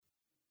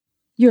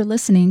You're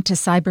listening to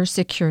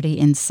Cybersecurity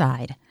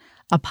Inside,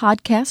 a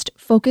podcast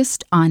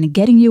focused on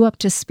getting you up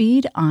to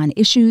speed on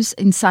issues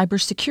in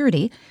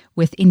cybersecurity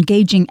with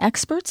engaging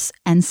experts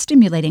and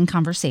stimulating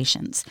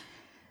conversations.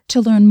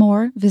 To learn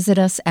more, visit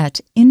us at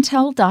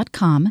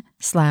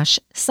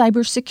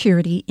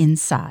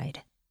intel.com/cybersecurityinside.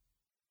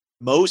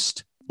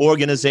 Most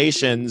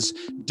organizations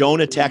don't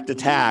detect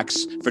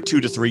attacks for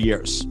 2 to 3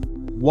 years.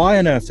 Why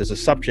on earth does a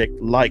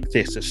subject like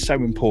this that's so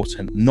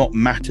important not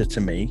matter to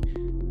me?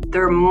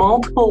 There are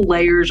multiple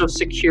layers of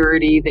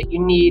security that you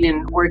need in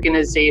an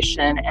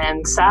organization,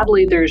 and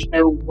sadly, there's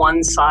no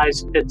one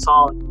size fits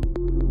all.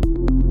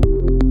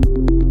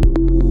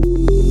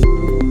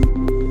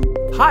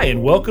 Hi,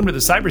 and welcome to the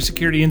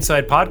Cybersecurity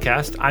Inside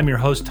podcast. I'm your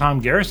host,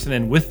 Tom Garrison,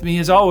 and with me,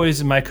 as always,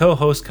 is my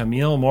co-host,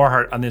 Camille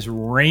Morhart, on this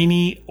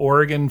rainy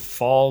Oregon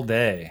fall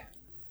day.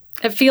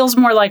 It feels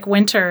more like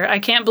winter. I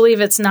can't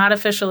believe it's not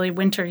officially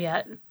winter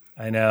yet.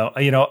 I know.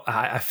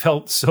 I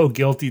felt so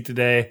guilty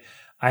today.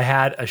 I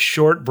had a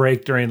short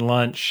break during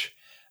lunch.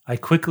 I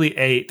quickly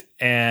ate,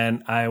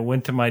 and I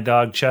went to my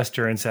dog,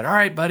 Chester, and said, all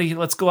right, buddy,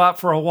 let's go out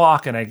for a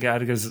walk. And I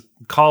got his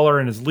collar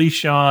and his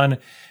leash on,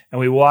 and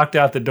we walked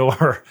out the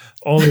door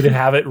only to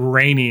have it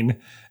raining.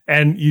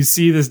 And you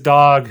see this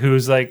dog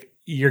who's like,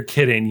 you're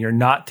kidding. You're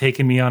not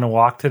taking me on a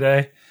walk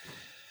today?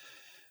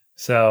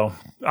 So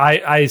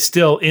I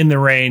still, in the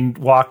rain,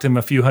 walked him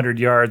a few hundred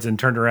yards and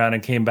turned around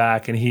and came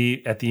back. And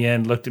he, at the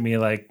end, looked at me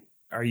like,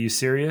 are you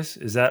serious?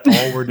 Is that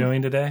all we're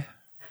doing today?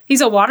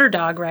 He's a water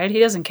dog, right? He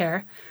doesn't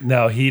care.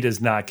 No, he does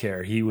not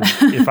care. He would,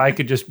 if I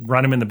could just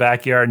run him in the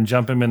backyard and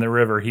jump him in the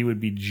river, he would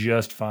be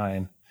just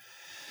fine.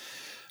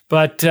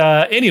 But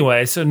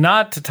anyway, so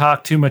not to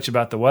talk too much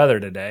about the weather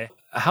today.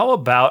 How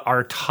about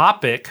our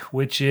topic,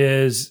 which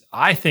is,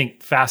 I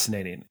think,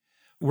 fascinating?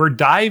 We're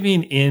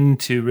diving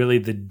into really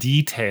the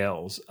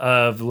details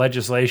of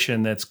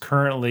legislation that's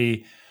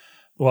currently,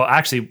 well,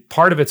 actually,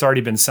 part of it's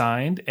already been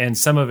signed, and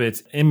some of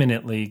it's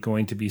imminently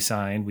going to be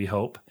signed, we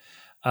hope.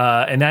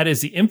 And that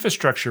is the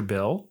infrastructure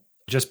bill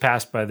just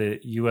passed by the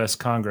U.S.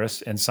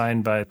 Congress and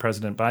signed by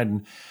President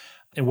Biden.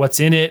 And what's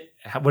in it?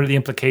 What are the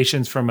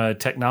implications from a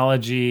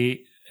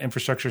technology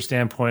infrastructure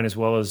standpoint as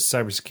well as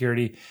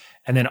cybersecurity?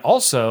 And then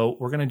also,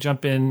 we're going to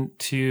jump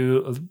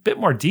into a bit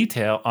more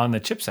detail on the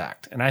CHIPS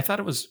Act. And I thought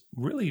it was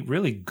really,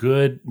 really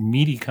good,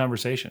 meaty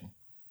conversation.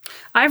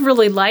 I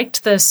really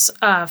liked this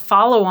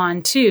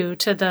follow-on, too,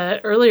 to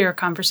the earlier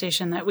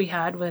conversation that we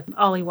had with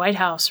Ollie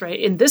Whitehouse, right?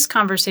 In this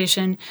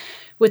conversation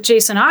with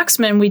Jason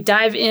Oxman, we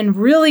dive in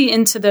really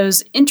into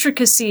those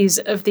intricacies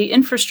of the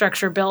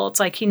infrastructure bill. It's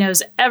like he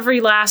knows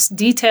every last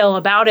detail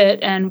about it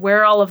and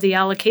where all of the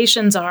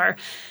allocations are,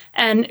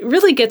 and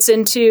really gets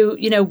into,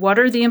 what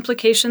are the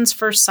implications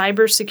for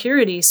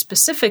cybersecurity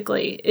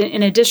specifically,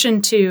 in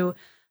addition to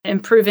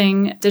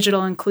improving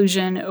digital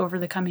inclusion over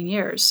the coming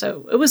years.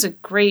 So it was a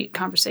great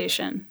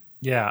conversation.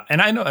 Yeah.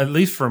 And I know, at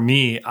least for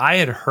me, I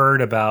had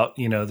heard about,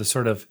 the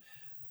sort of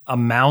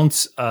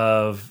amounts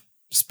of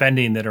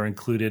spending that are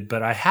included,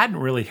 but I hadn't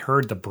really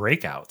heard the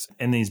breakouts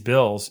in these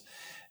bills.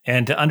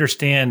 And to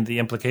understand the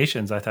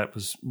implications, I thought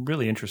was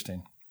really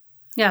interesting.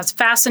 Yeah, it's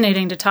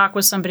fascinating to talk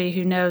with somebody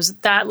who knows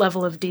that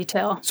level of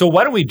detail. So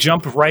why don't we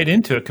jump right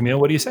into it,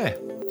 Camille? What do you say?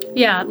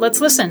 Yeah, let's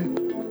listen.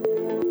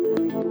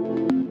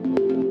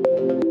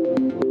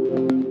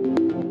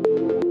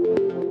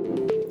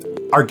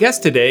 Our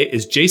guest today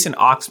is Jason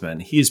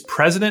Oxman. He is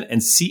president and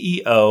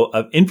CEO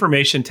of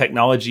Information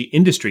Technology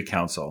Industry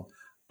Council.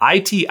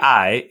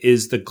 ITI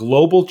is the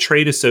global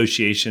trade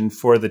association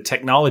for the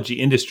technology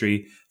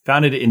industry,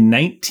 founded in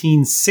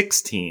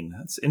 1916.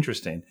 That's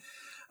interesting.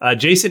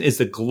 Jason is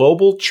the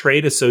Global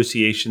Trade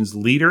Association's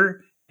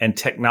leader and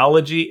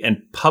technology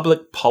and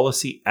public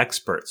policy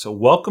expert. So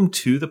welcome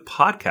to the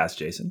podcast,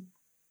 Jason.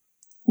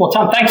 Well,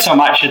 Tom, thanks so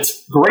much.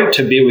 It's great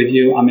to be with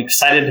you. I'm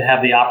excited to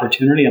have the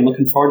opportunity. I'm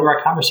looking forward to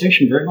our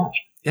conversation very much.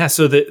 Yeah,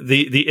 so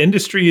the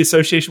industry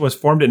association was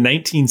formed in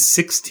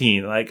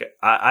 1916. Like,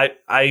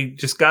 I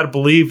just got to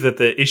believe that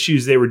the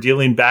issues they were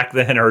dealing back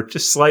then are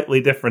just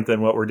slightly different than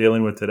what we're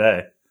dealing with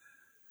today.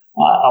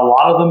 A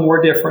lot of them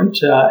were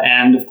different,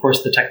 and of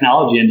course the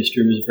technology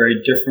industry was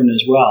very different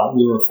as well.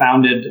 We were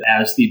founded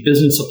as the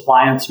Business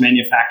Appliance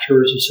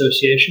Manufacturers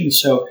Association,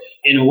 so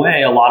in a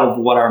way, a lot of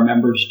what our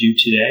members do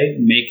today,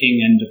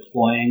 making and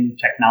deploying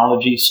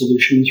technology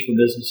solutions for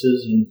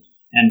businesses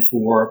and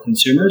for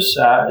consumers,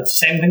 it's the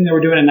same thing they were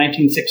doing in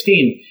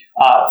 1916.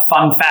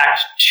 Fun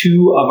fact,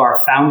 2 of our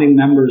founding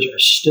members are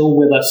still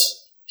with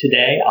us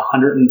today,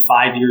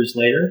 105 years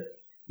later.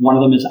 One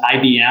of them is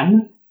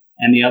IBM,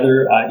 and the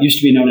other used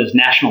to be known as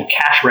National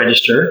Cash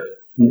Register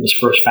when it was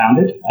first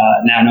founded,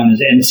 now known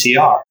as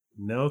NCR.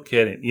 No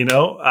kidding.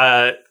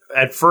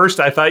 At first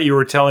I thought you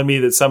were telling me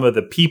that some of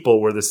the people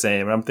were the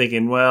same. I'm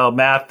thinking, well,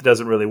 math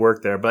doesn't really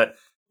work there. But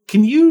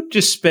can you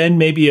just spend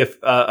maybe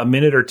a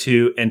minute or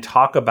two and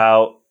talk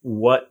about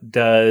what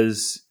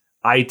does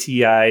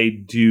ITI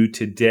do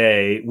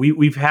today?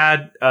 We've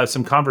had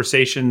some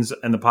conversations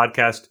in the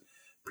podcast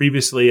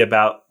previously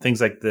about things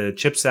like the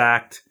CHIPS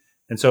Act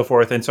and so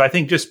forth. And so I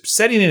think just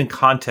setting it in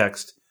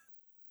context.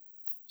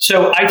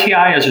 So ITI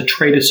as a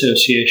trade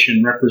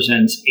association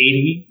represents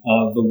 80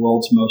 of the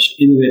world's most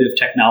innovative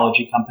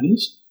technology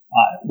companies.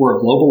 We're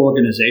a global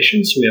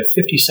organization, so we have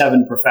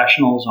 57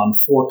 professionals on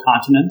 4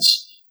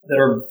 continents that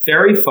are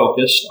very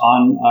focused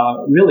on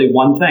really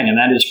one thing, and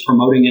that is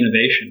promoting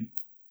innovation.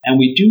 And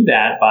we do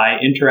that by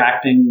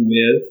interacting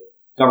with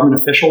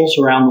government officials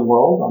around the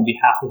world on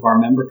behalf of our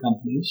member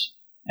companies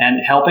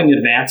and helping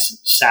advance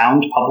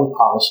sound public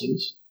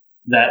policies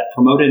that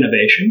promote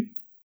innovation.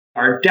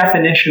 Our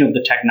definition of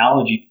the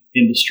technology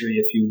industry,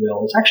 if you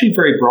will, is actually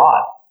very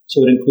broad.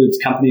 So it includes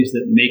companies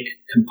that make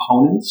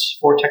components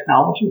for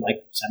technology, like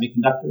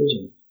semiconductors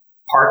and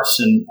parts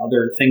and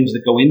other things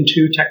that go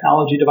into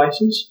technology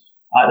devices.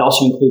 It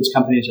also includes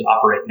companies that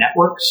operate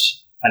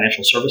networks,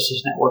 financial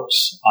services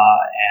networks,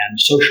 and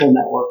social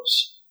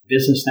networks,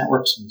 business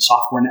networks, and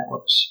software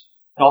networks.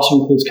 It also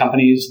includes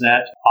companies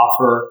that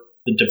offer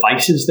the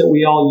devices that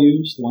we all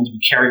use, the ones we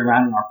carry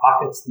around in our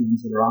pockets, the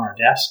ones that are on our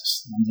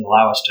desks, the ones that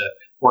allow us to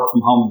work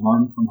from home and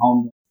learn from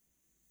home.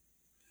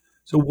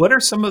 So what are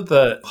some of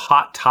the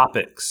hot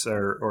topics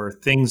or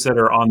things that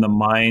are on the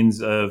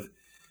minds of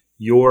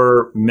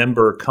your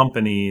member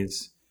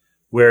companies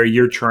where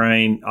you're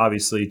trying,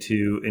 obviously,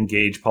 to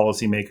engage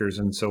policymakers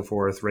and so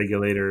forth,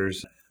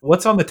 regulators?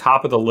 What's on the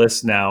top of the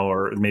list now,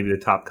 or maybe the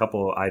top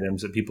couple of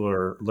items that people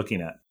are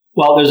looking at?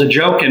 Well, there's a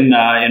joke in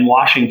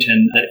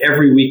Washington that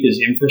every week is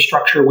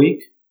Infrastructure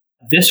Week.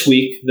 This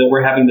week that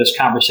we're having this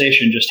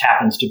conversation just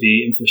happens to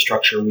be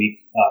Infrastructure Week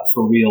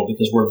for real,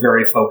 because we're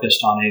very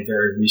focused on a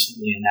very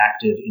recently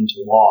enacted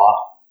into law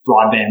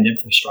broadband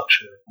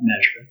infrastructure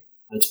measure.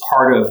 It's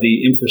part of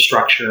the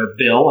infrastructure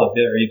bill, a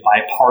very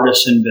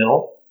bipartisan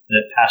bill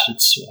that passed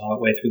its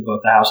way through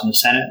both the House and the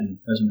Senate, and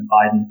President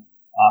Biden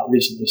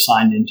recently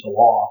signed into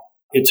law.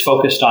 It's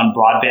focused on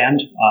broadband.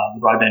 The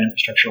broadband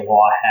infrastructure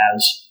law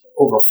has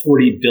over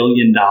 $40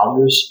 billion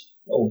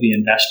that will be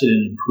invested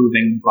in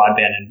improving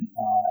broadband and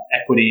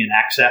equity and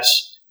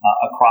access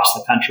across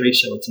the country.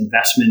 So it's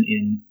investment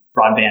in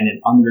broadband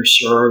in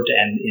underserved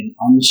and in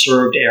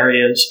unserved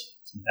areas.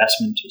 It's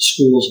investment to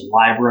schools and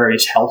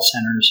libraries, health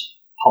centers,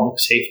 public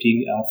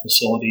safety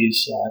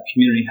facilities,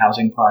 community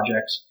housing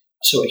projects.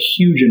 So a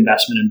huge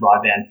investment in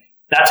broadband.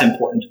 That's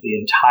important to the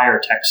entire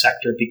tech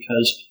sector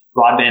because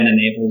broadband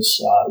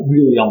enables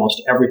really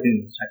almost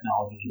everything the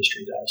technology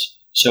industry does.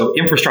 So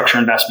infrastructure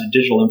investment,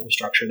 digital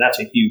infrastructure, that's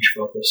a huge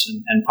focus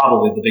and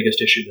probably the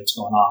biggest issue that's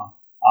going on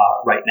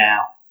right now.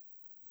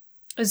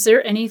 Is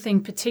there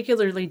anything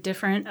particularly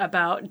different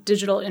about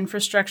digital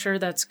infrastructure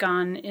that's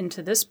gone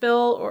into this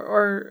bill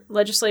or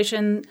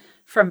legislation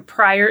from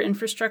prior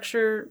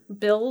infrastructure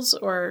bills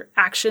or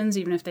actions,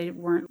 even if they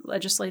weren't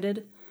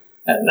legislated?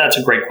 That's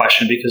a great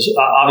question because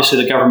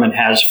obviously the government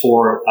has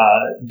for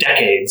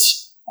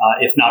decades,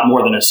 if not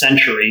more than a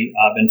century,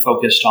 been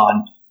focused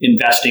on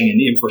investing in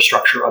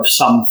infrastructure of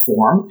some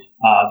form.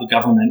 The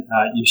government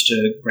used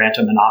to grant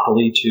a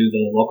monopoly to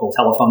the local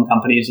telephone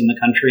companies in the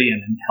country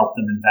and help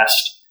them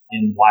invest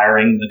in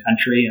wiring the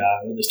country.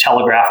 It was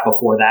telegraph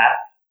before that.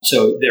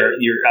 So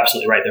you're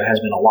absolutely right. There has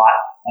been a lot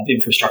of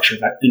infrastructure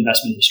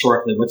investment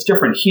historically. What's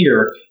different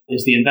here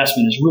is the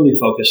investment is really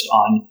focused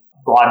on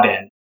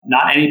broadband.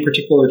 Not any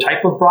particular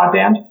type of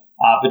broadband,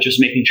 but just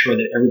making sure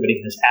that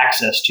everybody has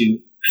access to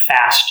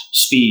fast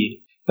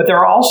speed. But there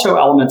are also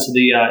elements of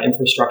the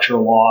infrastructure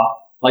law,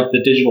 like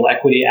the Digital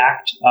Equity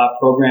Act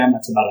program.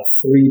 That's about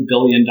a $3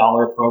 billion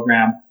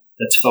program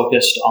that's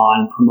focused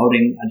on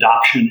promoting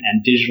adoption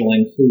and digital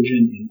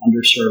inclusion in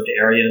underserved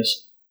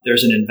areas.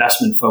 There's an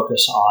investment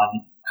focus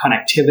on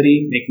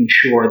connectivity, making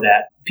sure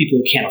that people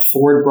who can't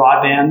afford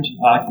broadband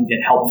can get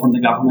help from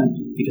the government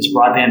because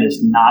broadband is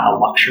not a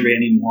luxury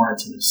anymore.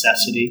 It's a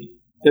necessity.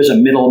 There's a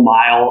middle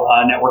mile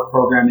network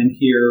program in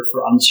here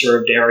for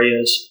unserved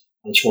areas.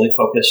 It's really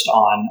focused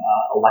on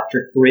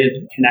electric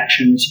grid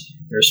connections.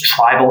 There's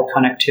tribal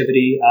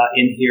connectivity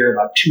in here,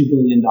 about $2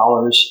 billion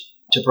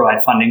to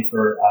provide funding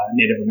for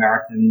Native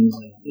Americans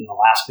in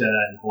Alaska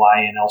and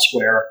Hawaii and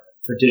elsewhere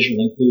for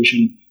digital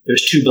inclusion.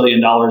 There's $2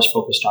 billion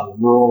focused on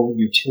rural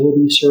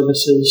utility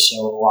services,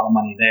 so a lot of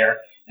money there.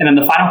 And then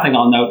the final thing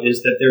I'll note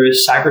is that there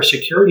is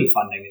cybersecurity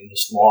funding in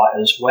this law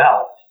as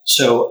well.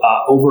 So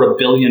over $1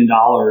 billion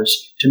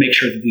to make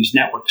sure that these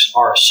networks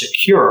are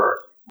secure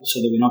so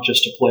that we don't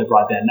just deploy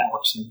broadband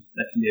networks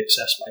that can be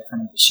accessed by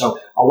criminals. So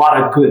a lot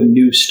of good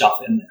new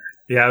stuff in there.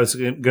 Yeah, I was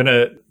going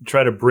to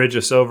try to bridge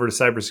us over to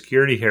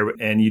cybersecurity here,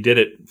 and you did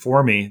it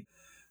for me.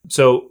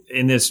 So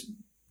in this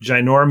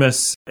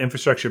ginormous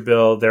infrastructure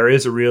bill, there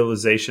is a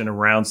realization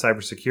around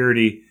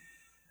cybersecurity.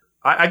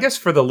 I guess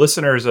for the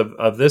listeners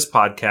of this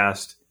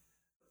podcast,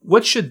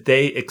 what should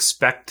they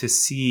expect to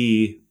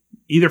see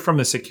either from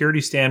the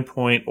security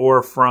standpoint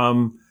or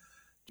from,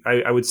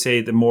 I would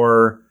say, the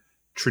more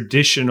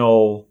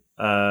traditional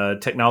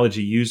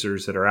technology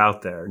users that are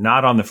out there,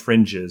 not on the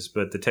fringes,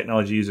 but the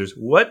technology users?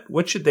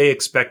 What should they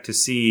expect to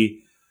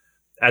see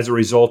as a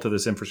result of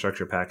this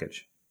infrastructure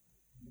package?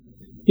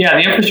 Yeah,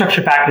 the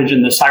infrastructure package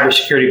and the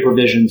cybersecurity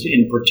provisions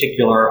in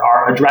particular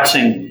are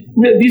addressing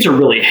these are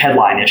really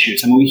headline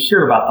issues. I mean, we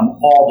hear about them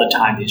all the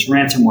time, these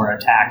ransomware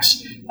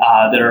attacks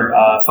that are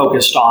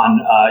focused on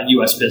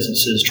U.S.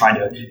 businesses trying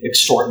to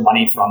extort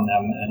money from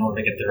them in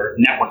order to get their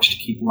networks to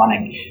keep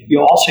running.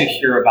 You also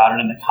hear about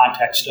it in the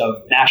context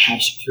of national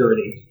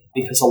security,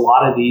 because a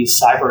lot of these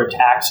cyber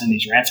attacks and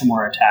these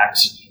ransomware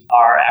attacks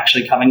are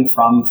actually coming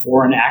from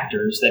foreign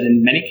actors that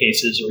in many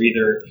cases are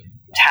either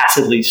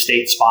tacitly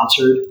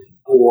state-sponsored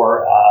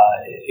or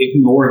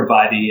ignored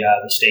by the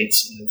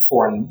states and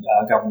foreign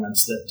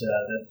governments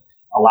that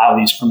allow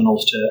these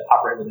criminals to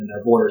operate within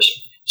their borders.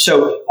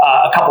 So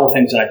a couple of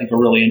things that I think are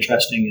really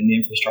interesting in the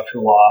infrastructure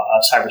law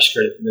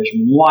cybersecurity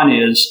provision. One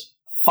is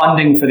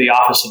funding for the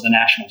Office of the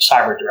National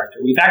Cyber Director.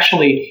 We've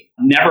actually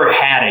never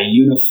had a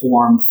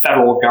uniform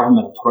federal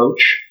government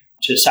approach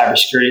to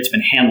cybersecurity. It's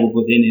been handled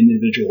within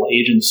individual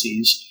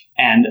agencies.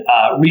 And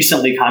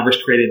recently, Congress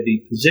created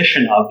the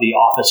position of the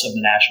Office of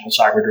the National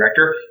Cyber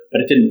Director, but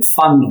it didn't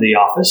fund the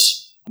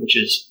office, which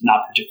is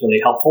not particularly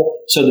helpful.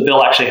 So the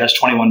bill actually has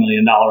 $21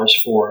 million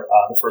for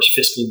the first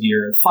fiscal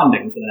year of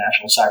funding for the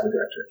National Cyber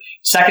Director.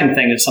 Second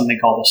thing is something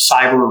called the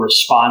Cyber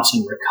Response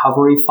and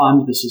Recovery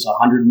Fund. This is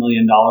 $100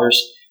 million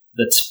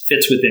that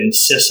fits within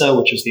CISA,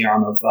 which is the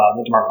arm of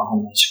the Department of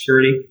Homeland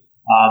Security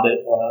that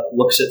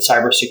looks at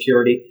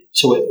cybersecurity.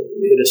 So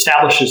it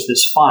establishes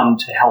this fund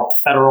to help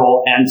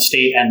federal and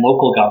state and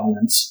local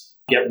governments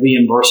get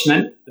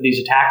reimbursement for these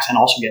attacks and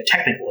also get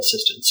technical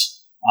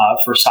assistance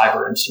for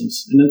cyber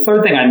incidents. And the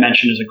third thing I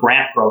mentioned is a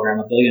grant program,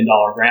 $1 billion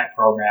grant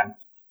program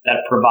that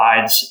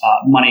provides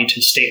money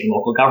to state and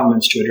local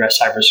governments to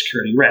address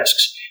cybersecurity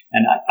risks.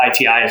 And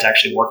ITI is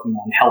actually working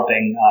on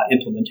helping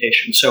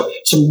implementation. So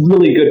some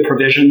really good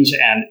provisions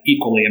and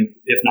equally,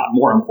 if not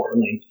more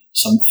importantly,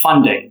 some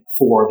funding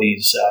for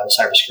these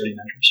cybersecurity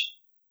measures.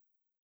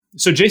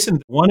 So,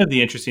 Jason, one of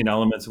the interesting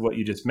elements of what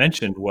you just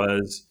mentioned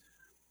was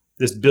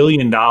this $1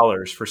 billion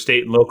for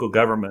state and local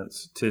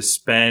governments to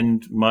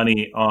spend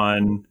money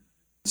on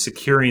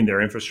securing their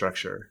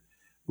infrastructure,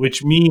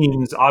 which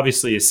means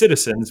obviously as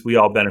citizens, we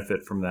all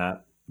benefit from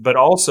that. But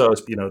also,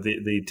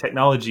 the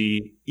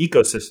technology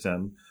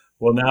ecosystem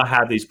will now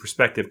have these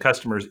prospective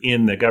customers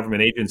in the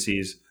government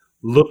agencies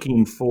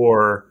looking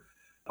for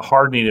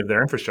hardening of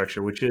their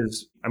infrastructure, which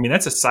is,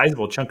 that's a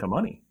sizable chunk of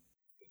money.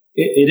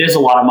 It is a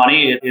lot of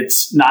money.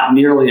 It's not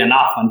nearly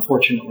enough,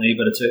 unfortunately,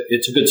 but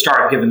it's a good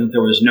start given that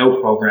there was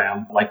no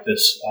program like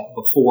this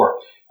before.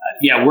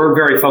 We're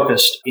very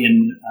focused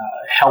in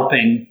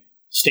helping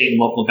state and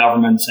local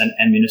governments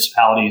and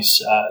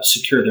municipalities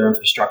secure their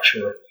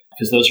infrastructure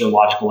because those are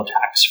logical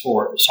attacks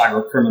for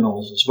cyber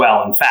criminals as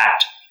well. In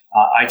fact,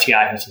 ITI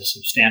has a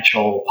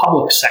substantial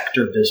public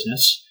sector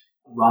business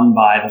run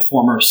by the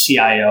former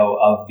CIO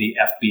of the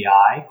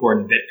FBI,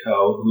 Gordon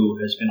Bitko, who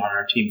has been on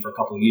our team for a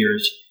couple of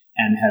years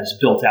and has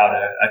built out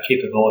a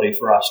capability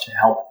for us to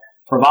help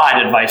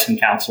provide advice and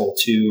counsel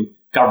to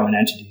government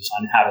entities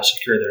on how to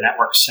secure their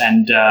networks.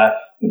 And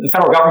the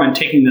federal government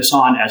taking this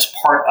on as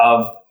part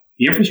of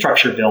the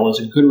infrastructure bill is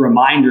a good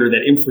reminder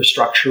that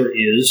infrastructure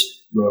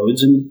is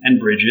roads and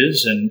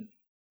bridges and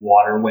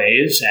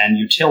waterways and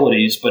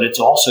utilities, but it's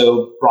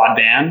also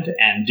broadband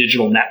and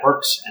digital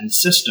networks and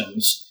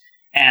systems.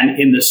 And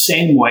in the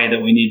same way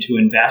that we need to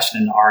invest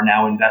and are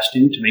now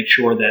investing to make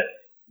sure that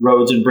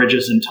roads and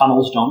bridges and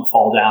tunnels don't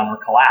fall down or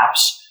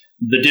collapse,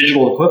 the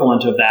digital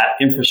equivalent of that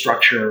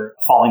infrastructure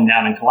falling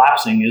down and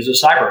collapsing is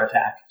a cyber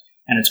attack.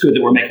 And it's good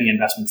that we're making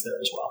investments there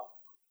as well.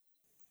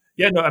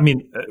 Yeah, no,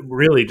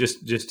 really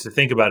just to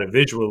think about it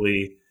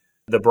visually,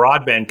 the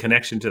broadband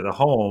connection to the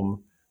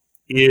home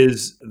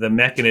is the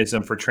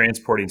mechanism for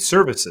transporting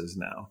services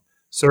now.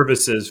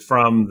 Services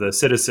from the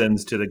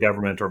citizens to the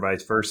government or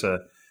vice versa.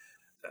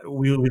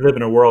 We live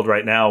in a world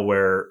right now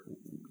where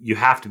you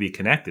have to be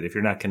connected. If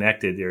you're not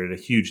connected, you're at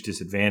a huge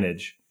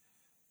disadvantage.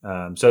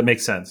 So it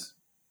makes sense.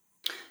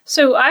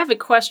 So I have a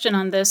question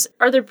on this.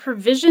 Are there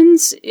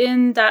provisions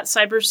in that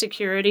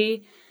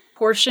cybersecurity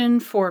portion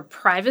for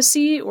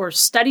privacy or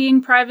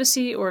studying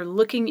privacy or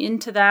looking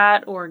into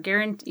that or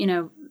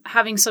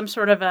having some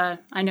sort of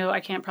I know I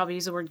can't probably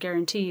use the word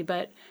guarantee,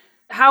 but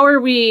how are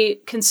we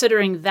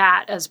considering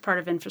that as part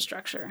of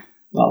infrastructure?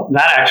 Well,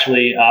 that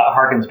actually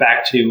harkens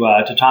back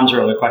to Tom's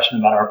earlier question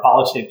about our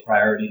policy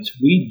priorities.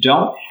 We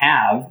don't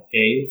have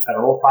a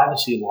federal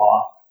privacy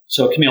law.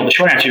 So, Camille, the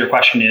short answer to your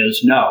question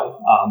is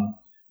no.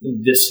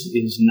 This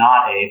is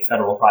not a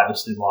federal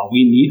privacy law.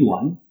 We need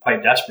one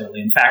quite desperately.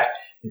 In fact,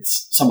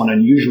 it's somewhat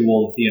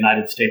unusual that the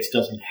United States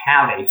doesn't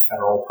have a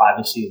federal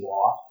privacy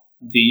law.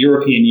 The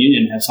European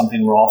Union has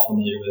something we're all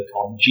familiar with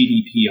called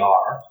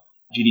GDPR.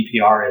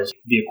 GDPR is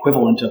the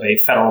equivalent of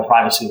a federal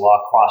privacy law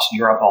across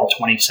Europe. All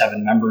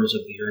 27 members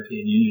of the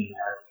European Union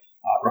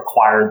are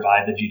required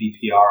by the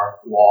GDPR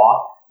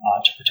law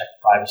to protect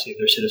the privacy of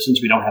their citizens.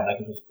 We don't have that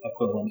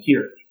equivalent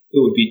here. It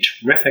would be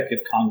terrific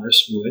if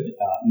Congress would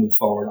move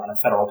forward on a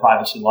federal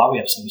privacy law. We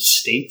have some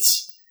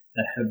states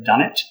that have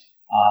done it.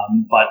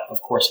 But,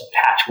 of course, a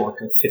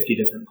patchwork of 50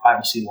 different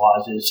privacy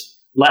laws is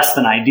less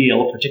than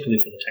ideal,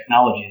 particularly for the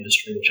technology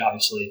industry, which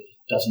obviously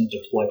doesn't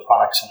deploy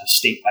products on a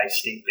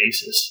state-by-state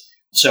basis.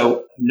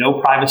 So no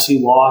privacy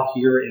law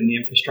here in the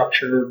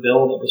infrastructure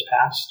bill that was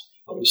passed,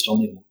 but we still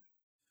need one.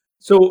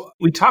 So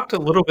we talked a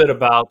little bit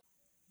about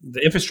the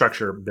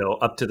infrastructure bill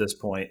up to this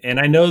point, and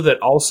I know that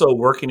also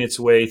working its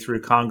way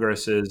through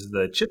Congress is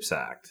the CHIPS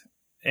Act.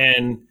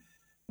 And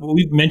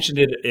we've mentioned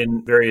it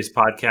in various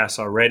podcasts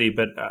already,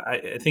 but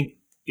I think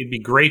it'd be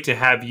great to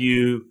have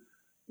you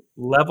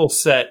level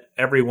set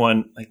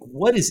everyone, like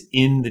what is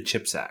in the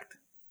CHIPS Act?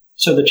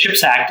 So the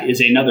CHIPS Act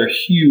is another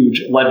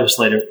huge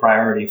legislative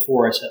priority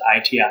for us at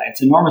ITI.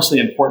 It's enormously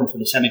important for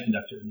the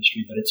semiconductor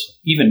industry, but it's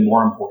even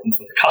more important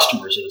for the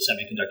customers of the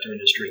semiconductor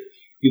industry.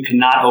 You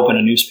cannot open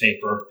a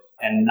newspaper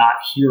and not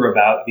hear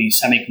about the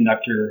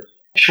semiconductor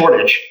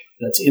shortage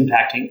that's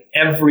impacting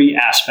every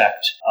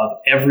aspect of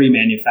every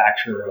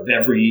manufacturer of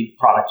every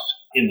product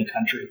in the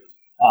country.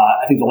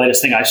 I think the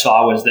latest thing I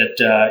saw was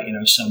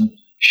that some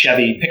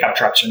Chevy pickup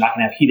trucks are not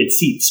going to have heated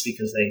seats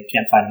because they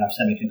can't find enough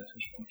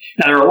semiconductors.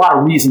 Now, there are a lot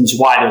of reasons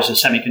why there's a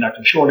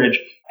semiconductor shortage,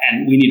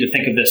 and we need to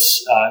think of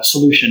this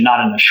solution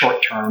not in a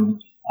short-term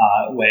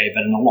way,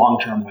 but in a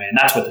long-term way, and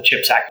that's what the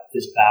CHIPS Act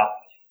is about.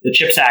 The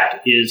CHIPS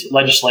Act is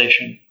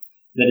legislation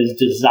that is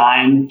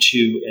designed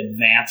to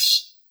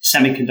advance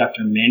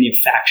semiconductor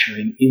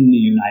manufacturing in the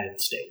United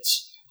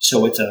States.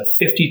 So it's a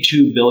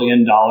 $52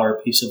 billion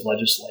piece of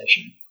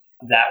legislation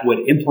that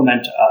would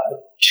implement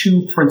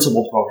two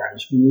principal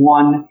programs.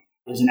 One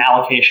is an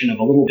allocation of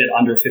a little bit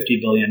under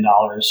 $50 billion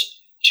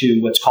to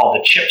what's called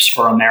the Chips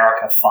for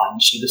America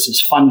Fund. So this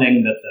is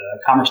funding that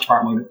the Commerce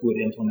Department would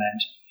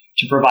implement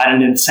to provide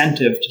an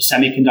incentive to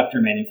semiconductor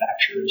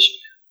manufacturers,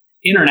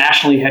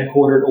 internationally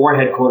headquartered or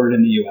headquartered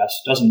in the U.S.,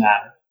 doesn't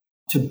matter,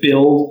 to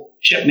build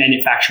chip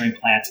manufacturing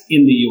plants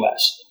in the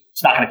U.S.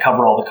 It's not going to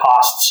cover all the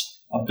costs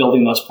of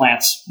building those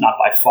plants, not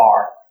by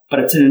far, but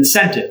it's an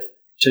incentive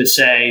to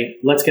say,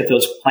 let's get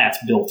those plants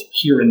built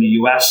here in the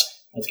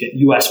U.S. Let's get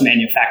U.S.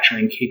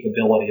 manufacturing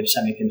capability of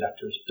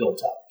semiconductors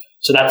built up.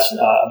 So that's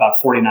about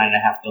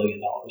 $49.5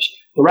 billion.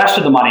 The rest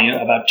of the money,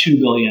 about $2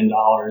 billion,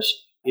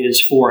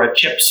 is for a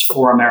Chips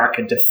for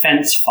America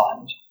Defense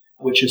Fund,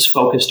 which is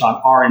focused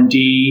on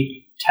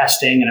R&D,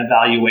 testing and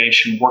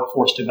evaluation,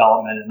 workforce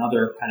development, and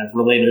other kind of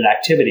related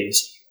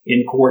activities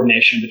in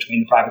coordination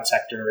between the private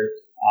sector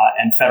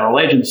and federal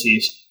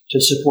agencies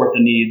to support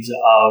the needs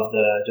of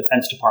the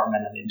Defense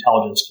Department and the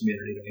intelligence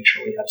community to make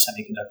sure we have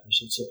semiconductors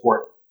that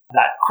support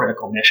that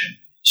critical mission.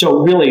 So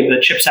really,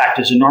 the CHIPS Act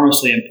is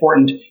enormously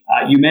important.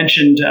 You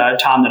mentioned,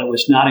 Tom, that it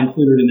was not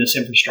included in this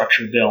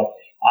infrastructure bill.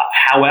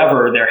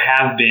 However, there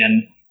have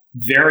been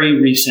very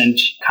recent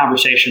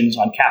conversations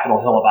on Capitol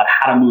Hill about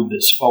how to move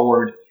this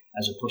forward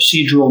as a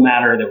procedural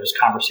matter. There was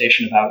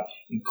conversation about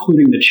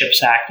including the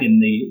CHIPS Act in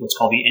what's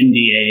called the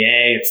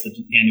NDAA. It's the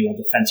Annual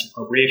Defense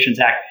Appropriations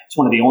Act. It's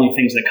one of the only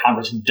things that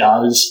Congress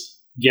does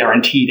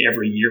guaranteed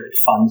every year. It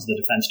funds the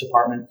Defense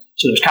Department.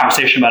 So there's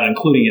conversation about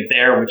including it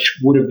there, which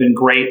would have been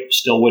great,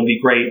 still would be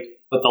great.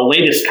 But the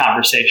latest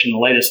conversation, the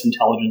latest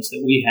intelligence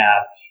that we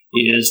have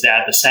is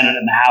that the Senate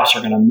and the House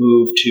are going to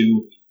move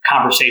to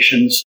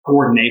conversations,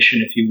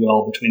 coordination, if you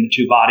will, between the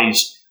two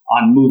bodies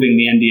on moving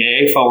the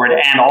NDAA forward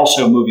and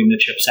also moving the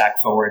CHIPS Act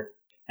forward,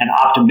 and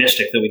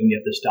optimistic that we can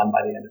get this done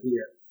by the end of the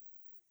year.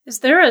 Is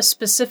there a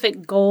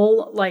specific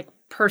goal, like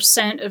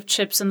percent of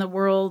chips in the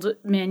world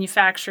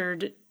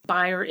manufactured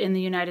by or in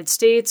the United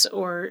States,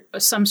 or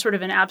some sort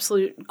of an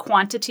absolute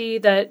quantity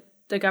that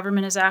the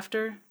government is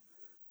after?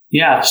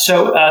 Yeah,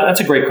 so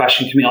that's a great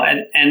question, Camille.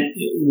 And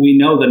we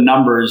know the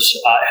numbers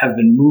have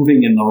been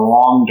moving in the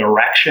wrong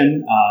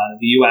direction.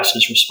 The U.S.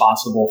 is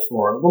responsible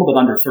for a little bit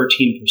under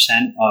 13%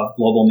 of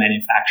global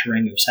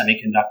manufacturing of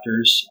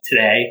semiconductors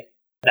today.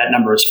 That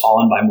number has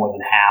fallen by more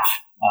than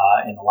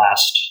half in the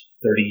last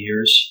 30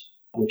 years,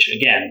 which,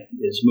 again,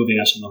 is moving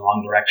us in the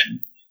wrong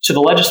direction. So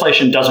the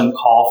legislation doesn't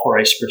call for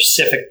a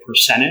specific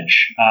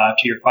percentage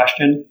to your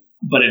question,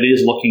 but it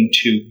is looking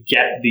to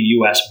get the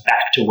U.S.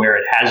 back to where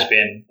it has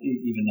been,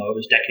 even though it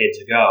was decades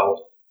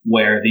ago,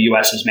 where the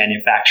U.S. is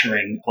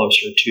manufacturing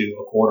closer to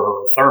a quarter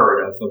or a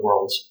third of the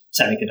world's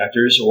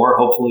semiconducttors, or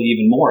hopefully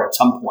even more at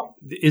some point.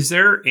 Is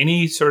there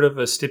any sort of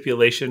a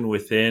stipulation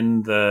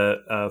within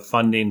the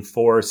funding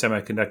for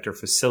semiconductor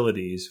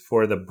facilities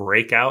for the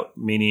breakout,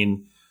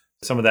 meaning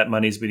some of that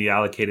money is being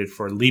allocated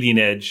for leading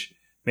edge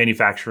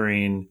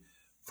manufacturing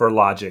for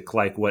logic,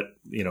 like what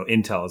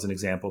Intel, as an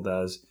example,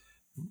 does?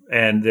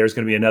 And there's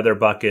going to be another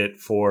bucket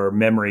for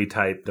memory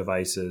type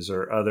devices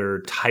or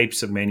other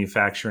types of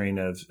manufacturing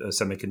of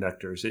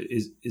semiconductors.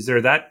 Is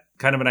there that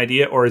kind of an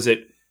idea, or is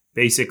it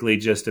basically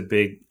just a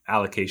big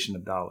allocation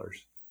of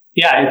dollars?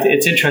 Yeah,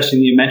 it's interesting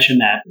that you mentioned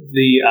that.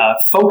 The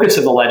focus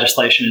of the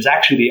legislation is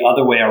actually the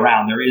other way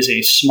around. There is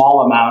a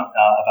small amount,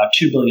 about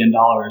 $2 billion,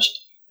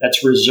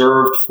 that's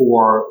reserved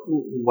for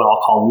what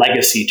I'll call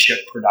legacy chip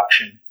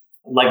production.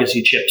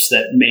 Legacy chips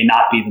that may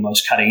not be the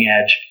most cutting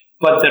edge,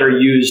 but that are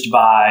used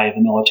by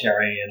the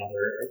military and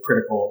other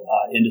critical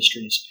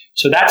industries.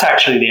 So that's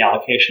actually the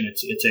allocation.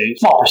 It's a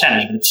small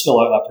percentage, but it's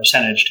still a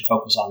percentage to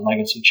focus on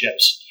legacy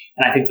chips.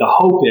 And I think the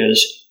hope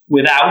is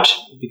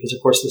because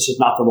of course this is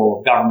not the role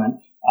of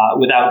government,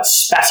 without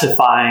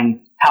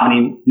specifying how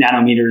many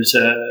nanometers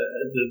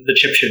the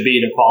chip should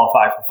be to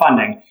qualify for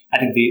funding. I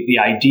think the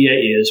idea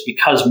is,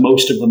 because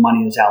most of the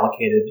money is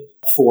allocated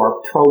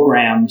for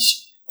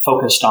programs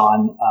focused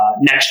on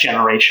next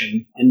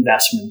generation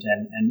investment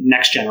and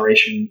next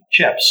generation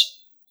chips.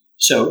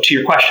 So to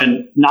your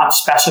question, not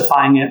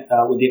specifying it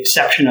with the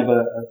exception of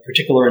a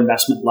particular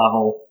investment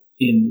level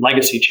in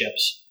legacy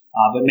chips,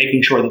 but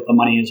making sure that the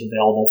money is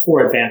available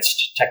for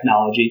advanced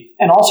technology.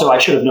 And also, I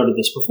should have noted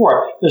this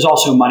before, there's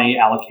also money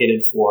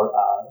allocated for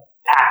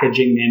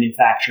packaging,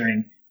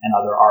 manufacturing, and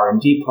other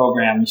R&D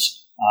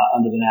programs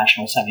under the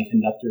National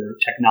Semiconductor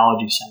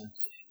Technology Center.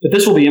 But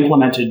this will be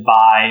implemented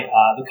by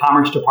the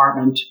Commerce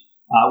Department,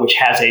 which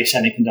has a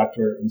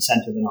semiconductor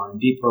incentive and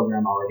R&D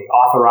program already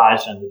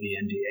authorized under the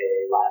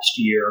NDAA last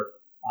year.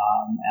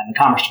 And the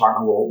Commerce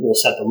Department will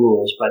set the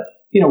rules. But,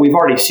 we've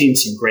already seen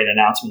some great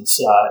announcements.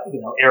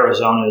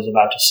 Arizona is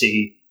about to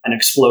see an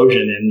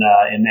explosion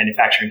in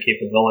manufacturing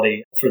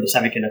capability for the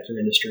semiconductor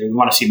industry. We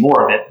want to see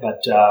more of it,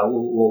 but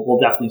we'll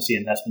definitely see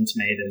investments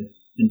made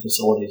in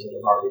facilities that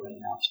have already been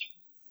announced.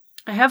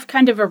 I have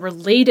kind of a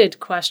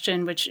related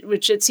question,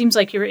 which it seems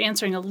like you were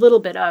answering a little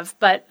bit of,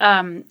 but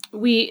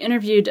we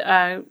interviewed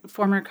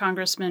former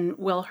Congressman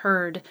Will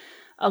Hurd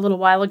a little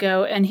while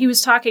ago, and he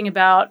was talking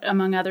about,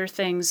 among other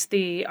things,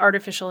 the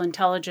artificial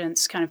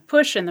intelligence kind of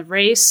push and the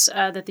race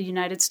that the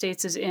United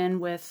States is in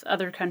with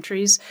other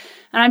countries.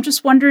 And I'm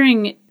just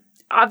wondering,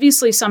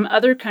 obviously some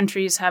other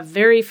countries have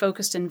very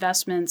focused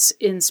investments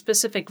in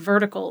specific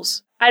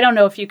verticals. I don't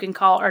know if you can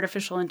call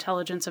artificial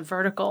intelligence a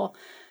vertical.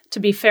 To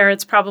be fair,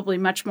 it's probably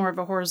much more of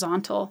a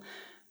horizontal.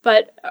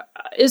 But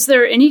is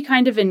there any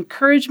kind of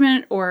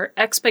encouragement or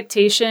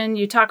expectation?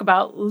 You talk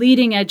about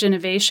leading edge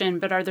innovation,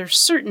 but are there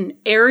certain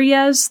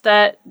areas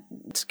that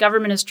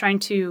government is trying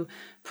to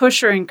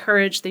push or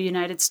encourage the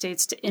United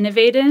States to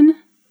innovate in?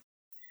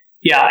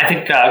 Yeah, I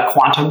think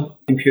quantum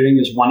computing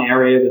is one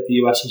area that the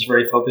U.S. is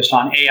very focused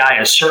on.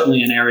 AI is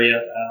certainly an area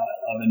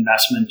of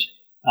investment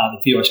that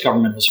the U.S.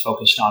 government has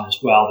focused on as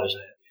well. There's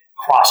a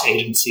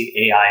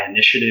cross-agency AI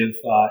initiative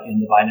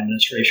in the Biden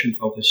administration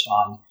focused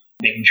on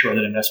making sure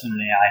that investment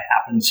in AI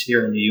happens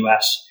here in the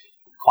U.S.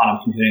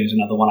 Quantum computing is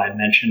another one I'd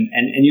mentioned.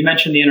 And you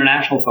mentioned the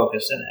international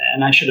focus,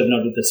 and I should have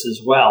noted this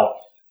as well.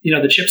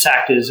 The CHIPS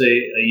Act is a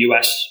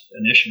U.S.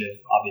 initiative,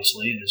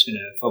 obviously, and is going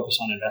to focus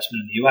on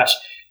investment in the U.S.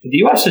 But the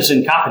U.S. is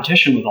in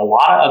competition with a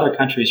lot of other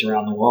countries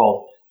around the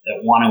world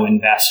that want to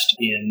invest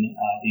in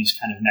these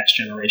kind of next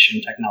generation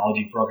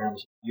technology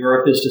programs.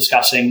 Europe is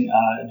discussing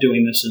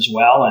doing this as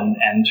well, and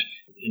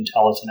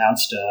Intel has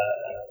announced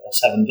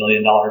a $7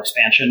 billion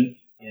expansion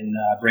in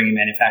bringing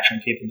manufacturing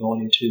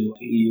capability to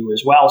the EU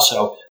as well.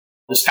 So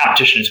this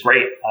competition is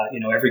great.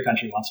 Every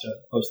country wants to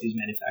host these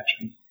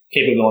manufacturing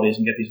capabilities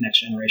and get these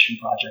next generation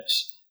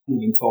projects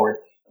moving forward.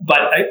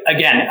 But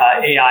again,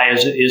 AI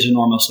is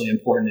enormously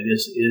important. It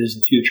is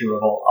the future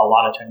of a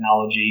lot of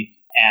technology.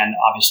 And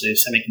obviously,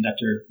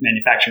 semiconductor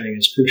manufacturing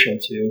is crucial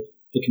to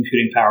the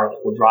computing power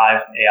that will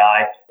drive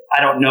AI.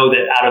 I don't know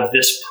that out of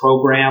this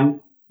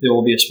program, there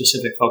will be a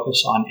specific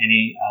focus on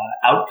any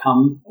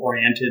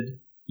outcome-oriented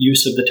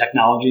use of the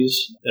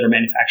technologies that are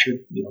manufactured,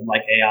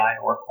 like AI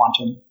or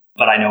quantum.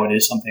 But I know it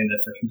is something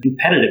that for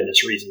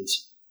competitiveness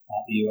reasons,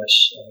 the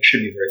U.S. should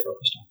be very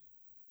focused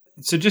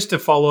on. So just to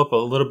follow up a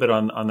little bit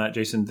on that,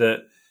 Jason,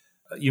 that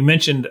you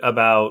mentioned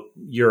about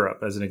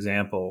Europe as an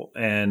example,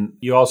 and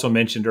you also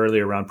mentioned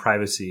earlier around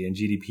privacy and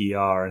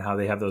GDPR and how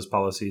they have those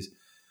policies.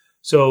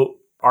 So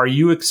are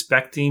you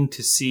expecting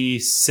to see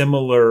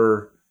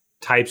similar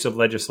types of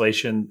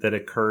legislation that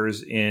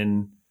occurs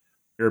in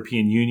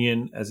European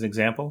Union as an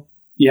example?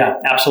 Yeah,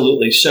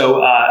 absolutely.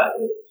 So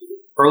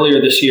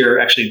earlier this year,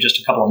 actually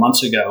just a couple of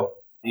months ago,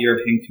 the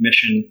European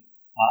Commission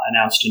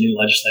announced a new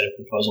legislative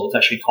proposal. It's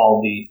actually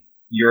called the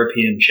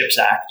European Chips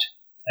Act.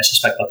 I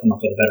suspect they'll come up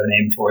with a better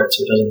name for it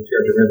so it doesn't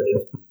appear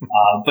derivative.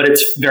 But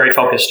it's very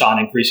focused on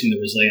increasing the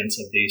resilience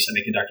of the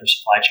semiconductor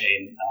supply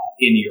chain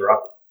in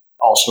Europe,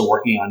 also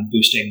working on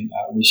boosting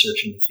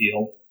research in the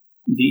field.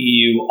 The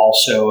EU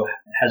also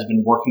has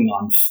been working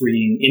on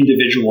freeing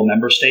individual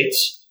member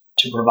states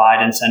to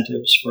provide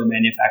incentives for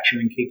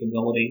manufacturing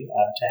capability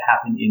to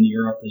happen in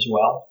Europe as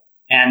well.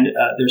 And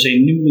there's a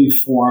newly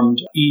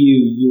formed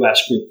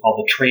EU-US group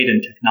called the Trade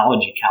and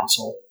Technology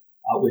Council,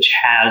 which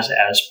has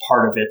as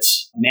part of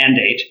its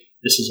mandate,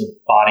 this is a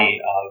body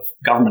of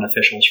government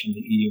officials from the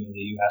EU and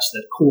the US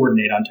that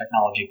coordinate on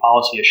technology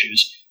policy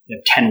issues. They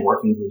have 10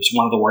 working groups.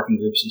 One of the working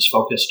groups is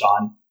focused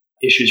on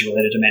issues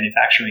related to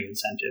manufacturing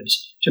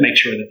incentives to make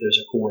sure that there's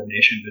a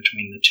coordination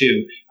between the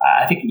two.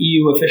 I think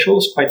EU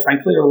officials, quite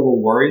frankly, are a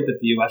little worried that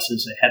the US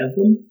is ahead of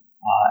them,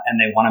 and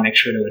they want to make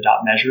sure to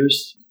adopt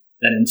measures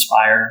that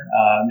inspire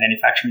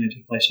manufacturing to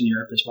take place in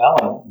Europe as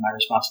well. And my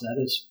response to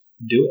that is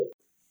do it.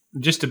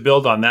 Just to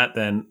build on that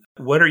then,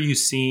 what are you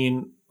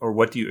seeing or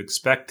what do you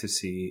expect to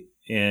see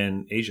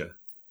in Asia?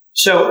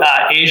 So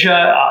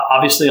Asia,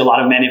 obviously a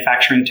lot of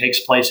manufacturing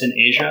takes place in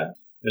Asia.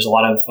 There's a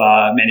lot of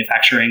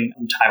manufacturing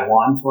in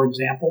Taiwan, for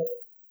example.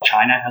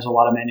 China has a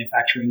lot of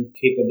manufacturing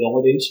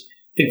capabilities.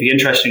 think the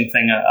interesting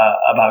thing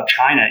about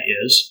China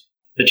is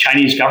the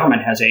Chinese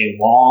government has a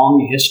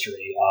long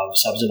history of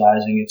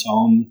subsidizing its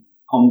own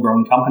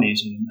homegrown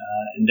companies and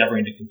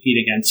endeavoring to compete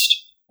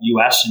against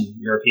U.S. and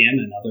European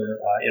and other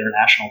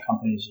international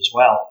companies as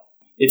well.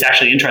 It's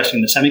actually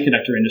interesting. The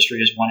semiconductor industry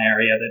is one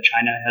area that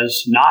China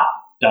has not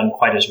done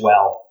quite as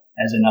well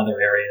as in other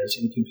areas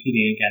in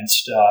competing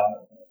against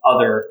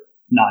other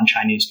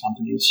non-Chinese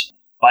companies.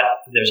 But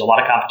there's a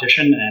lot of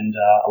competition and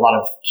a lot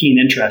of keen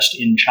interest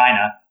in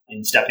China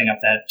in stepping up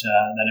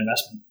that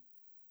investment.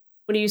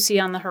 What do you see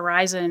on the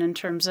horizon in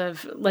terms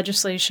of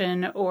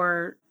legislation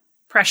or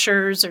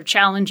pressures or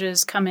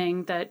challenges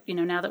coming that,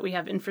 now that we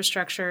have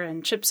infrastructure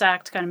and CHIPS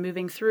Act kind of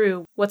moving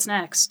through, what's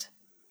next?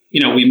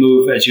 We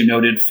move, as you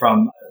noted,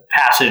 from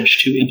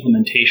passage to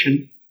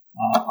implementation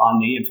on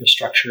the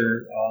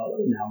infrastructure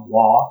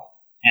law.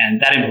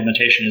 And that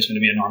implementation is going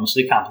to be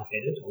enormously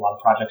complicated, a lot of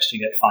projects to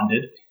get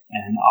funded.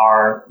 And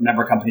our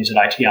member companies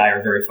at ITI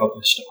are very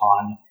focused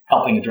on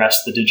helping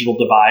address the digital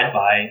divide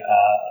by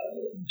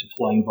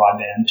deploying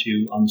broadband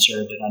to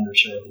unserved and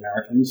underserved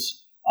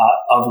Americans,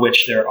 of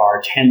which there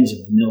are tens of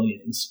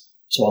millions.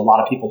 So a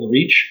lot of people to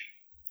reach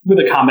with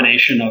a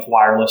combination of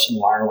wireless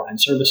and wireline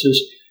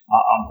services.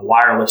 On the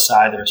wireless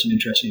side, there are some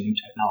interesting new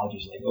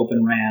technologies like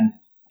Open RAN,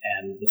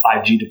 and the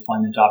 5G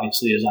deployment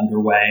obviously is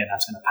underway, and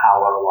that's going to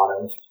power a lot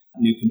of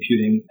new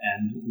computing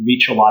and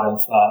reach a lot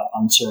of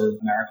unserved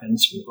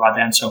Americans with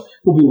broadband. So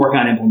we'll be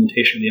working on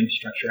implementation of the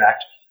Infrastructure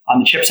Act. On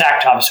the CHIPS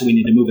Act, obviously we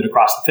need to move it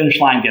across the finish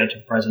line, get it to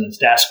the president's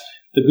desk.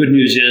 The good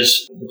news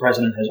is the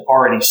president has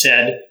already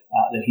said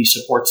that he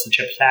supports the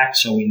CHIPS Act,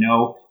 so we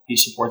know he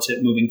supports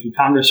it moving through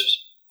Congress.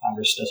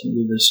 Congress doesn't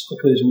move as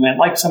quickly as we might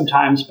like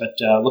sometimes, but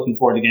looking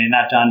forward to getting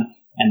that done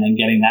and then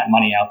getting that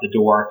money out the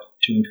door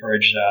to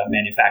encourage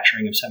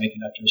manufacturing of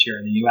semiconductors here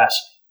in the U.S.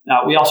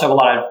 Now, we also have a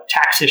lot of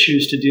tax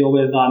issues to deal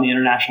with on the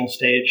international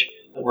stage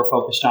that we're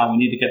focused on. We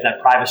need to get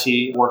that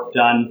privacy work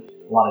done,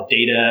 a lot of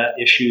data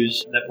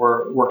issues that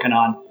we're working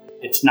on.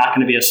 It's not going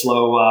to be a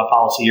slow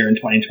policy year in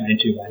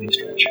 2022 by any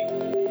stretch.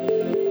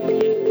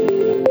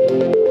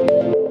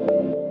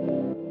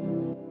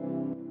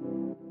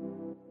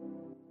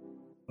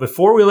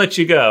 Before we let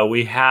you go,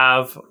 we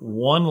have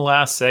one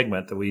last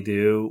segment that we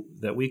do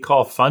that we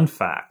call Fun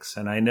Facts.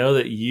 And I know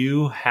that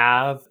you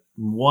have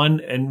one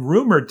and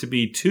rumored to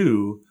be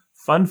two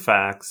fun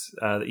facts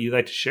that you'd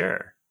like to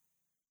share.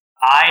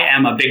 I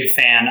am a big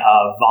fan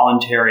of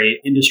voluntary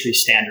industry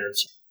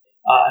standards.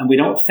 And we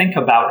don't think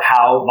about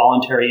how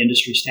voluntary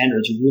industry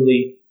standards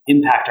really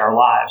impact our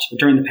lives. But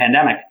during the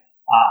pandemic,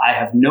 I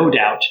have no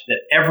doubt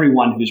that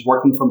everyone who's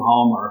working from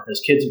home or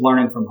has kids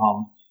learning from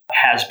home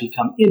has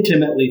become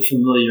intimately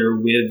familiar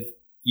with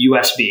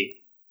USB.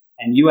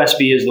 And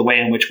USB is the way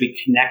in which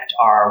we connect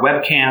our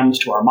webcams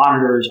to our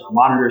monitors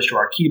to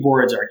our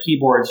keyboards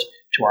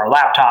to our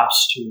laptops,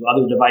 to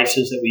other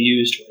devices that we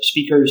use, to our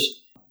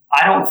speakers.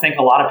 I don't think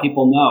a lot of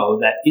people know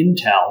that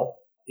Intel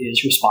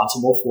is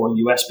responsible for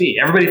USB.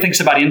 Everybody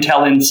thinks about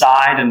Intel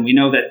inside, and we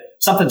know that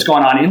something's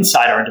going on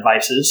inside our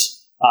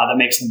devices that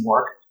makes them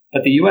work.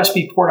 But the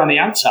USB port on the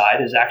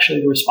outside is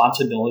actually the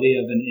responsibility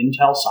of an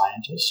Intel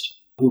scientist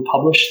who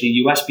published the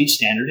USB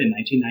standard in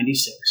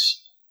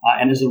 1996,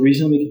 and is the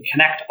reason we can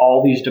connect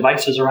all these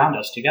devices around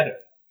us together.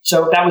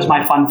 So that was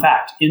my fun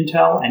fact,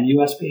 Intel and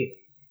USB.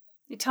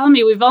 You're telling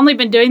me we've only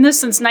been doing this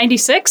since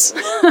 96?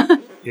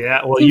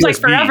 Yeah, well, seems USB, like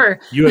forever.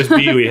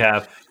 USB we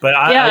have. But,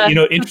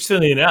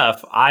 interestingly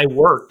enough, I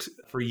worked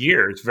for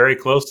years very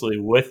closely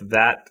with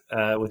that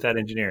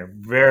engineer.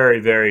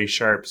 Very, very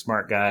sharp,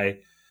 smart guy.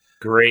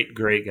 Great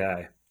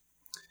guy.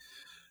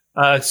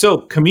 So,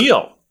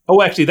 Camille.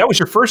 Oh, actually, that was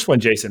your first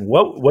one, Jason.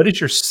 What is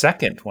your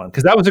second one?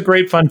 Because that was a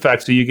great fun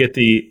fact, so you get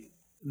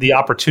the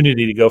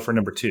opportunity to go for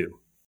number two.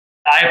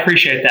 I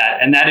appreciate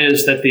that. And that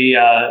is that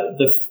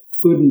the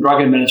Food and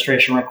Drug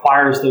Administration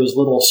requires those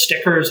little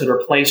stickers that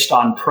are placed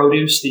on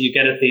produce that you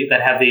get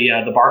that have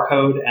the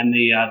barcode and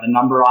the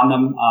number on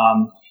them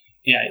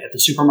at the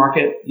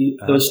supermarket.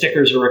 Those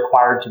stickers are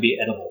required to be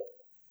edible.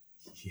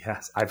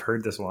 Yes, I've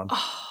heard this one.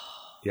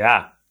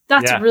 Yeah.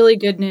 That's really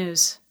good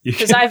news,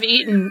 because I've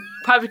eaten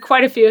probably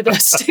quite a few of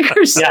those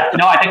stickers. Yeah,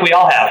 no, I think we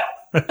all have.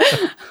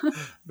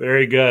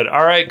 Very good.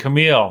 All right,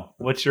 Camille,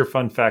 what's your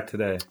fun fact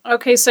today?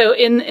 Okay, so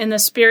in the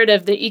spirit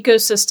of the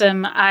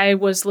ecosystem, I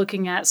was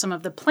looking at some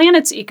of the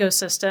planet's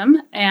ecosystem,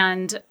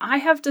 and I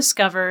have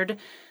discovered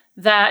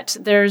that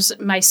there's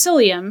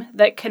mycelium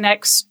that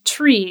connects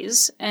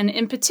trees, and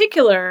in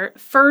particular,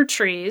 fir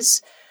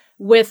trees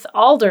with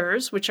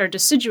alders, which are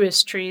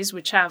deciduous trees,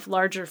 which have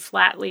larger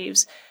flat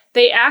leaves.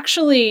 They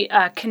actually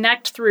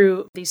connect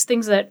through these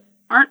things that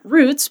aren't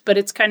roots, but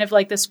it's kind of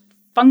like this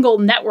fungal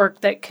network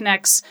that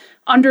connects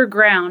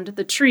underground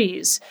the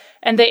trees.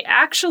 And they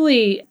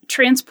actually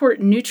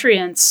transport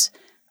nutrients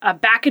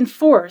back and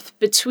forth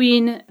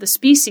between the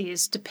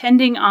species,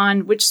 depending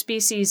on which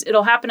species.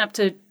 It'll happen up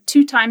to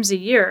 2 times a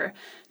year,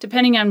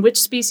 depending on which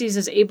species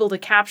is able to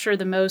capture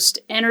the most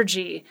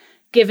energy.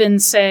 Given,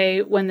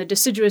 say, when the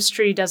deciduous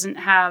tree doesn't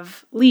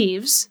have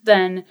leaves,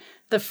 then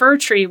the fir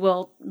tree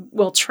will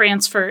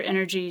transfer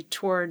energy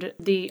toward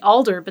the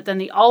alder, but then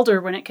the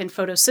alder, when it can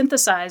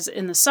photosynthesize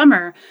in the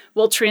summer,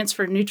 will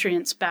transfer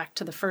nutrients back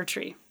to the fir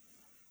tree.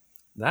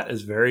 That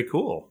is very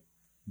cool.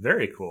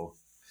 Very cool.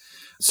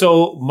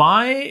 So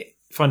my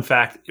fun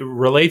fact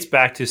relates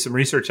back to some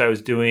research I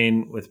was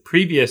doing with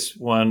previous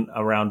one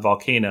around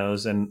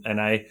volcanoes. And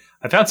I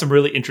found some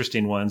really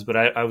interesting ones, but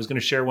I was going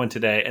to share one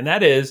today. And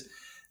that is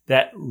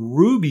that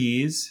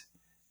rubies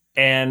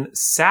and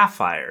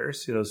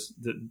sapphires,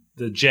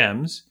 the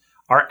gems,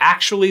 are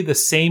actually the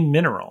same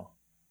mineral.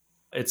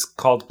 It's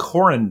called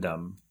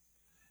corundum.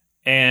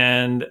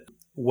 And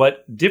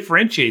what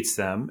differentiates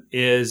them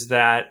is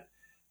that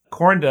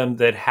corundum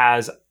that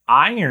has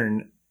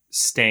iron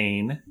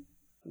stain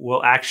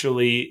will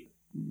actually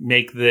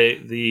make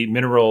the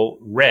mineral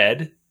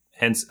red,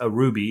 hence a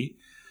ruby,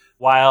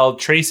 while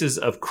traces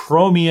of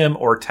chromium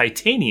or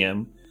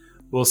titanium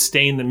will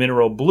stain the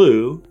mineral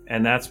blue,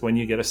 and that's when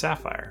you get a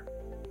sapphire.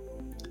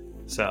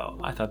 So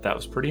I thought that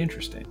was pretty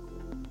interesting.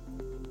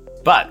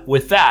 But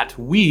with that,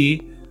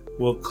 we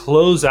will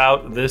close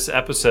out this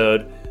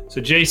episode. So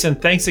Jason,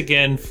 thanks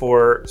again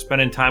for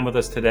spending time with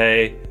us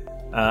today.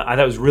 I thought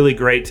it was really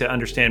great to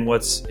understand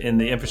what's in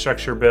the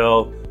infrastructure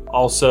bill,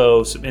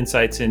 also some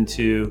insights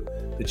into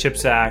the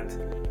CHIPS Act,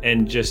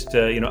 and just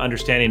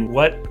understanding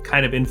what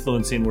kind of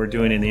influencing we're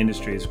doing in the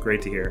industry is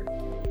great to hear.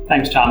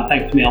 Thanks, Tom.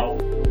 Thanks, Camille.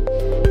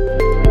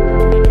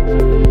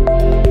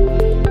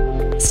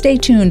 Stay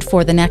tuned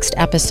for the next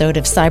episode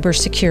of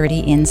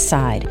Cybersecurity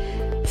Inside.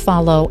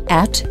 Follow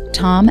at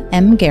Tom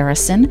M.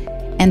 Garrison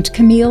and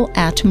Camille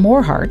at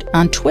Morehart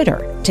on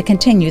Twitter to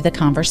continue the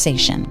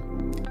conversation.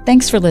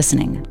 Thanks for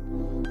listening.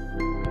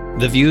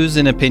 The views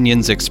and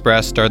opinions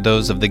expressed are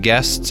those of the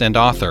guests and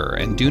author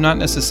and do not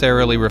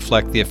necessarily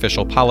reflect the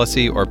official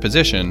policy or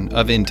position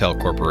of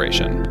Intel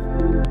Corporation.